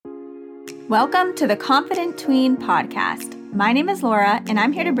Welcome to the Confident Tween podcast. My name is Laura, and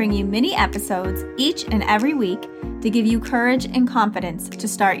I'm here to bring you mini episodes each and every week to give you courage and confidence to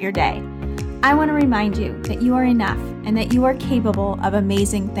start your day. I want to remind you that you are enough and that you are capable of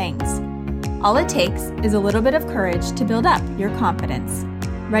amazing things. All it takes is a little bit of courage to build up your confidence.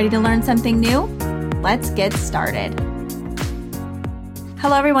 Ready to learn something new? Let's get started.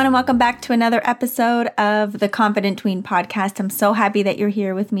 Hello, everyone, and welcome back to another episode of the Confident Tween podcast. I'm so happy that you're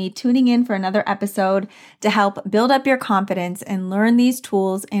here with me, tuning in for another episode to help build up your confidence and learn these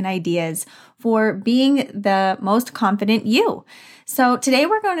tools and ideas for being the most confident you. So today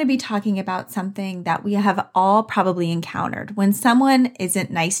we're going to be talking about something that we have all probably encountered when someone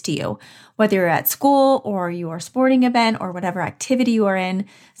isn't nice to you, whether you're at school or your sporting event or whatever activity you are in.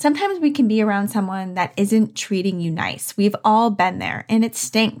 Sometimes we can be around someone that isn't treating you nice. We've all been there and it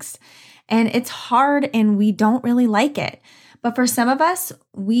stinks and it's hard and we don't really like it. But for some of us,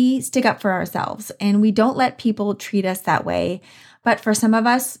 we stick up for ourselves and we don't let people treat us that way. But for some of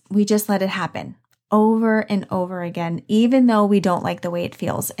us, we just let it happen over and over again, even though we don't like the way it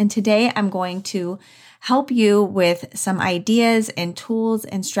feels. And today I'm going to help you with some ideas and tools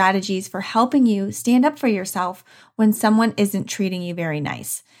and strategies for helping you stand up for yourself when someone isn't treating you very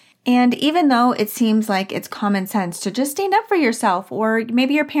nice. And even though it seems like it's common sense to just stand up for yourself, or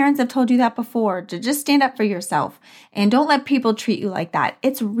maybe your parents have told you that before, to just stand up for yourself and don't let people treat you like that,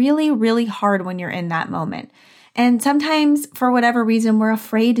 it's really, really hard when you're in that moment. And sometimes, for whatever reason, we're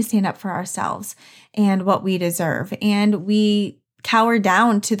afraid to stand up for ourselves and what we deserve. And we cower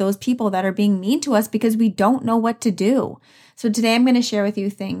down to those people that are being mean to us because we don't know what to do. So today I'm going to share with you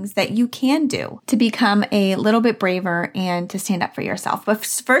things that you can do to become a little bit braver and to stand up for yourself. But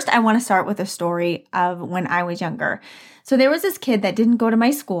first, I want to start with a story of when I was younger. So there was this kid that didn't go to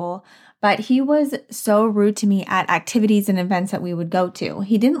my school, but he was so rude to me at activities and events that we would go to.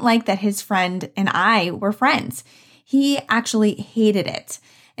 He didn't like that his friend and I were friends. He actually hated it.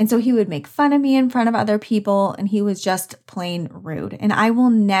 And so he would make fun of me in front of other people, and he was just plain rude. And I will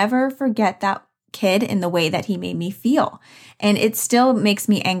never forget that kid in the way that he made me feel. And it still makes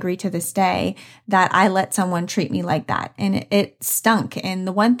me angry to this day that I let someone treat me like that. And it stunk. And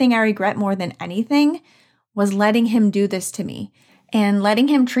the one thing I regret more than anything was letting him do this to me and letting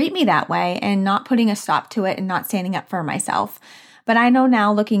him treat me that way and not putting a stop to it and not standing up for myself. But I know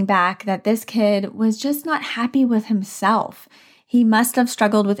now, looking back, that this kid was just not happy with himself. He must have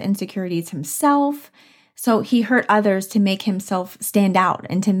struggled with insecurities himself. So he hurt others to make himself stand out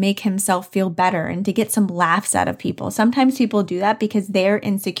and to make himself feel better and to get some laughs out of people. Sometimes people do that because they're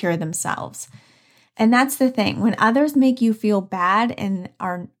insecure themselves. And that's the thing. When others make you feel bad and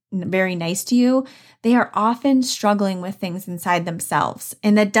are very nice to you, they are often struggling with things inside themselves.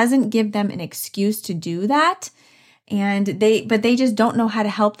 And that doesn't give them an excuse to do that. But they just don't know how to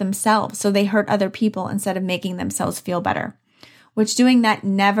help themselves. So they hurt other people instead of making themselves feel better, which doing that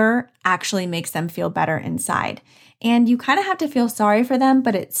never actually makes them feel better inside. And you kind of have to feel sorry for them,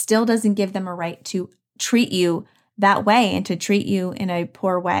 but it still doesn't give them a right to treat you that way and to treat you in a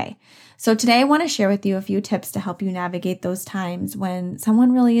poor way. So today I want to share with you a few tips to help you navigate those times when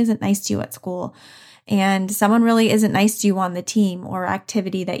someone really isn't nice to you at school and someone really isn't nice to you on the team or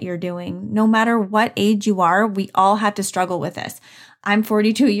activity that you're doing. No matter what age you are, we all have to struggle with this. I'm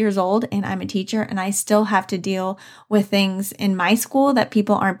 42 years old and I'm a teacher and I still have to deal with things in my school that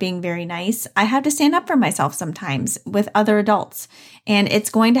people aren't being very nice. I have to stand up for myself sometimes with other adults, and it's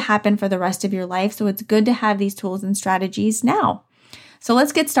going to happen for the rest of your life. So it's good to have these tools and strategies now. So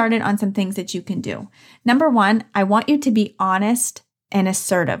let's get started on some things that you can do. Number one, I want you to be honest and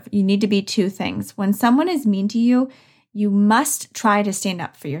assertive. You need to be two things. When someone is mean to you, you must try to stand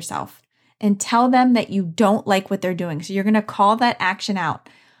up for yourself and tell them that you don't like what they're doing. So you're going to call that action out.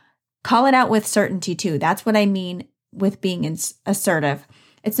 Call it out with certainty too. That's what I mean with being assertive.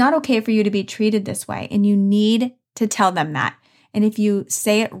 It's not okay for you to be treated this way, and you need to tell them that. And if you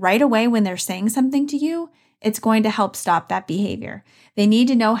say it right away when they're saying something to you, it's going to help stop that behavior. They need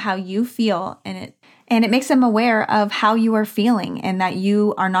to know how you feel, and it makes them aware of how you are feeling and that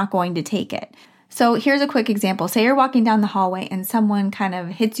you are not going to take it. So here's a quick example. Say you're walking down the hallway and someone kind of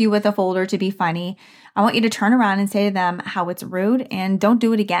hits you with a folder to be funny. I want you to turn around and say to them how it's rude and don't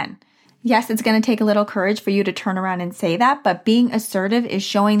do it again. Yes, it's going to take a little courage for you to turn around and say that, but being assertive is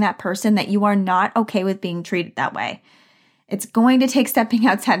showing that person that you are not okay with being treated that way. It's going to take stepping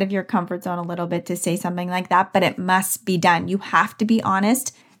outside of your comfort zone a little bit to say something like that, but it must be done. You have to be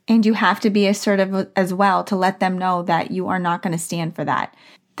honest and you have to be assertive as well to let them know that you are not going to stand for that.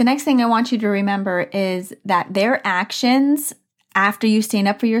 The next thing I want you to remember is that their actions after you stand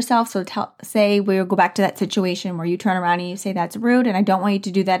up for yourself. So say we'll go back to that situation where you turn around and you say, that's rude and I don't want you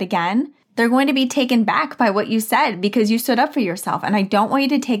to do that again. They're going to be taken back by what you said because you stood up for yourself. And I don't want you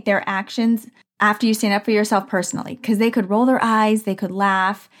to take their actions after you stand up for yourself personally, because they could roll their eyes, they could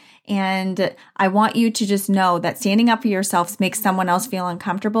laugh. And I want you to just know that standing up for yourself makes someone else feel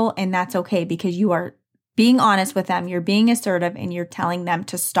uncomfortable, and that's okay because you are being honest with them, you're being assertive, and you're telling them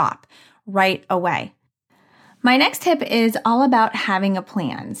to stop right away. My next tip is all about having a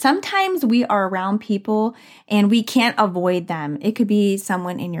plan. Sometimes we are around people and we can't avoid them. It could be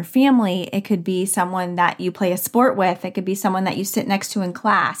someone in your family. It could be someone that you play a sport with. It could be someone that you sit next to in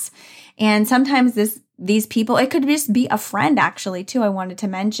class. And sometimes these people, it could just be a friend actually too. I wanted to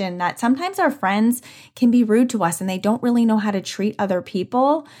mention that sometimes our friends can be rude to us and they don't really know how to treat other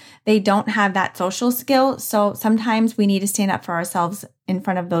people. They don't have that social skill. So sometimes we need to stand up for ourselves in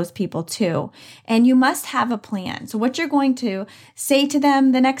front of those people too. And you must have a plan. So what you're going to say to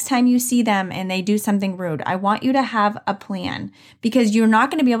them the next time you see them and they do something rude, I want you to have a plan because you're not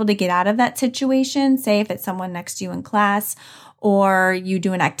going to be able to get out of that situation. Say if it's someone next to you in class, or you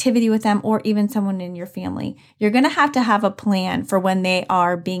do an activity with them, or even someone in your family. You're going to have a plan for when they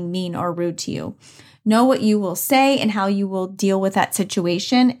are being mean or rude to you. Know what you will say and how you will deal with that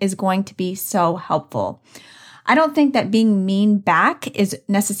situation is going to be so helpful. I don't think that being mean back is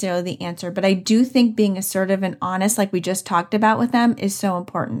necessarily the answer, but I do think being assertive and honest, like we just talked about with them, is so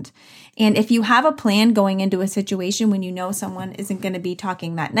important. And if you have a plan going into a situation when you know someone isn't going to be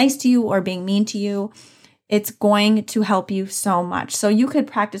talking that nice to you or being mean to you, it's going to help you so much. So you could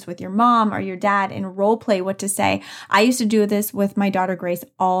practice with your mom or your dad and role play what to say. I used to do this with my daughter Grace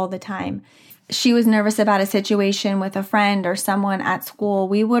all the time. She was nervous about a situation with a friend or someone at school.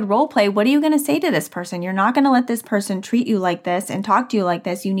 We would role play. What are you going to say to this person? You're not going to let this person treat you like this and talk to you like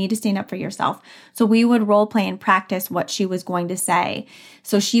this. You need to stand up for yourself. So we would role play and practice what she was going to say.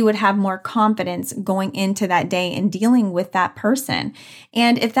 So she would have more confidence going into that day and dealing with that person.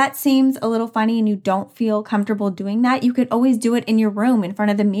 And if that seems a little funny and you don't feel comfortable doing that, you could always do it in your room in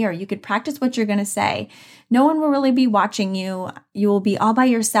front of the mirror. You could practice what you're going to say. No one will really be watching you. You will be all by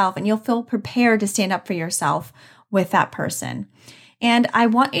yourself and you'll feel prepared to stand up for yourself with that person. And I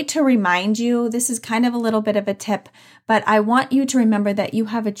want you to remind you, this is kind of a little bit of a tip, but I want you to remember that you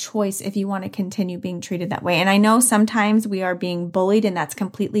have a choice if you want to continue being treated that way. And I know sometimes we are being bullied and that's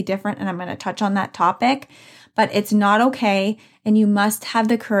completely different. And I'm going to touch on that topic, but it's not okay. And you must have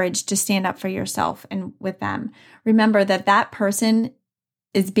the courage to stand up for yourself and with them. Remember that that person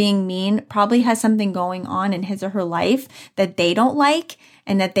is being mean probably has something going on in his or her life that they don't like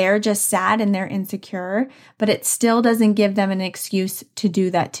and that they're just sad and they're insecure, but it still doesn't give them an excuse to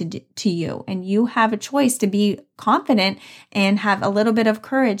do that to you. And you have a choice to be confident and have a little bit of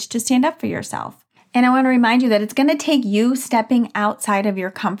courage to stand up for yourself. And I want to remind you that it's going to take you stepping outside of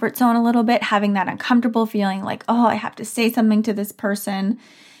your comfort zone a little bit, having that uncomfortable feeling like, oh, I have to say something to this person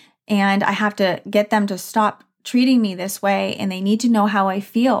and I have to get them to stop treating me this way and they need to know how I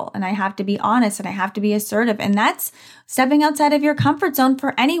feel and I have to be honest and I have to be assertive. And that's stepping outside of your comfort zone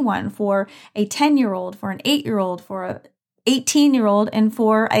for anyone, for a 10-year-old, for an 8-year-old, for a 18-year-old, and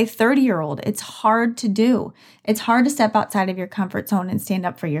for a 30-year-old. It's hard to do. It's hard to step outside of your comfort zone and stand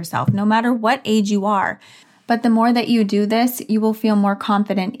up for yourself, no matter what age you are. But the more that you do this, you will feel more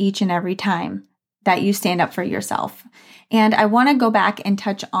confident each and every time that you stand up for yourself. And I want to go back and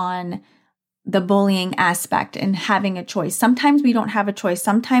touch on the bullying aspect and having a choice. Sometimes we don't have a choice.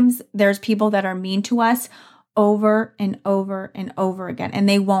 Sometimes there's people that are mean to us over and over and over again, and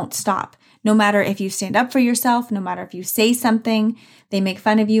they won't stop. No matter if you stand up for yourself, no matter if you say something, they make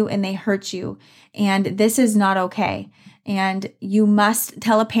fun of you and they hurt you. And this is not okay. And you must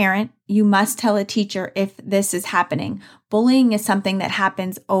tell a parent, you must tell a teacher if this is happening. Bullying is something that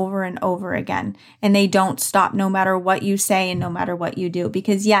happens over and over again, and they don't stop no matter what you say and no matter what you do.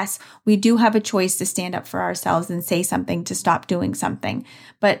 Because yes, we do have a choice to stand up for ourselves and say something to stop doing something.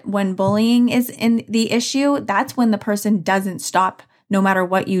 But when bullying is in the issue, that's when the person doesn't stop no matter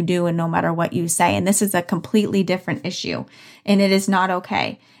what you do and no matter what you say. And this is a completely different issue, and it is not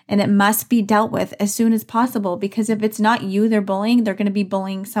okay. And it must be dealt with as soon as possible, because if it's not you they're bullying, they're going to be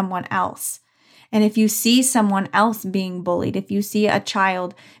bullying someone else. And if you see someone else being bullied, if you see a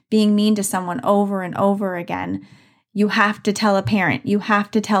child being mean to someone over and over again, you have to tell a parent, you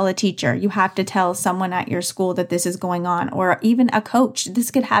have to tell a teacher, you have to tell someone at your school that this is going on, or even a coach.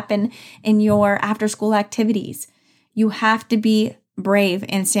 This could happen in your after-school activities. You have to be brave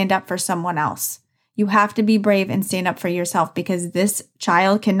and stand up for someone else. You have to be brave and stand up for yourself, because this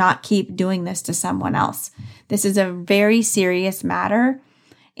child cannot keep doing this to someone else. This is a very serious matter,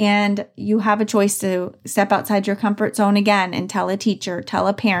 And you have a choice to step outside your comfort zone again and tell a teacher, tell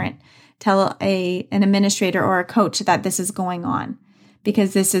a parent, tell an administrator or a coach that this is going on,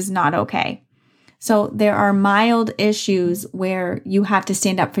 because this is not okay. So there are mild issues where you have to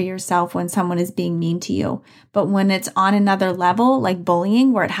stand up for yourself when someone is being mean to you. But when it's on another level, like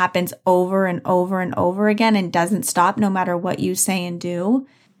bullying, where it happens over and over and over again and doesn't stop no matter what you say and do,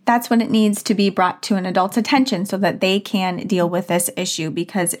 that's when it needs to be brought to an adult's attention so that they can deal with this issue,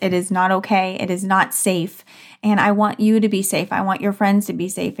 because it is not okay. It is not safe. And I want you to be safe. I want your friends to be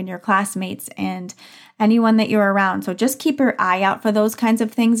safe and your classmates and anyone that you're around. So just keep your eye out for those kinds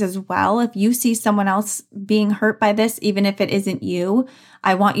of things as well. If you see someone else being hurt by this, even if it isn't you,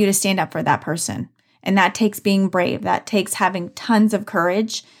 I want you to stand up for that person. And that takes being brave. That takes having tons of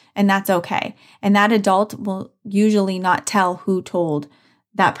courage, and that's okay. And that adult will usually not tell who told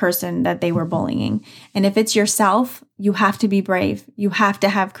that person that they were bullying. And if it's yourself, you have to be brave. You have to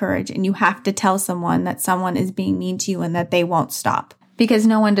have courage, and you have to tell someone that someone is being mean to you and that they won't stop, because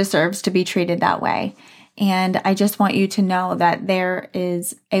no one deserves to be treated that way. And I just want you to know that there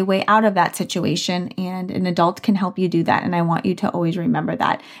is a way out of that situation, and an adult can help you do that. And I want you to always remember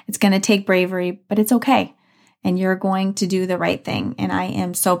that. It's going to take bravery, but it's okay. And you're going to do the right thing. And I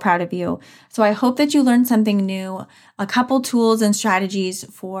am so proud of you. So I hope that you learned something new, a couple tools and strategies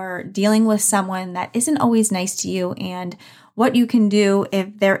for dealing with someone that isn't always nice to you, and what you can do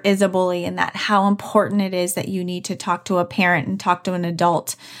if there is a bully, and that how important it is that you need to talk to a parent and talk to an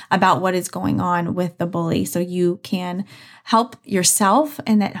adult about what is going on with the bully, so you can help yourself,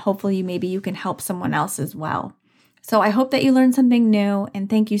 and that hopefully maybe you can help someone else as well. So I hope that you learned something new, and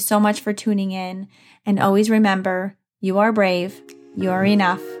thank you so much for tuning in. And always remember, you are brave, you are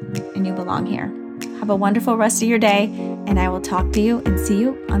enough, and you belong here. Have a wonderful rest of your day, and I will talk to you and see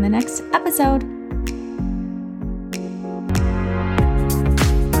you on the next episode.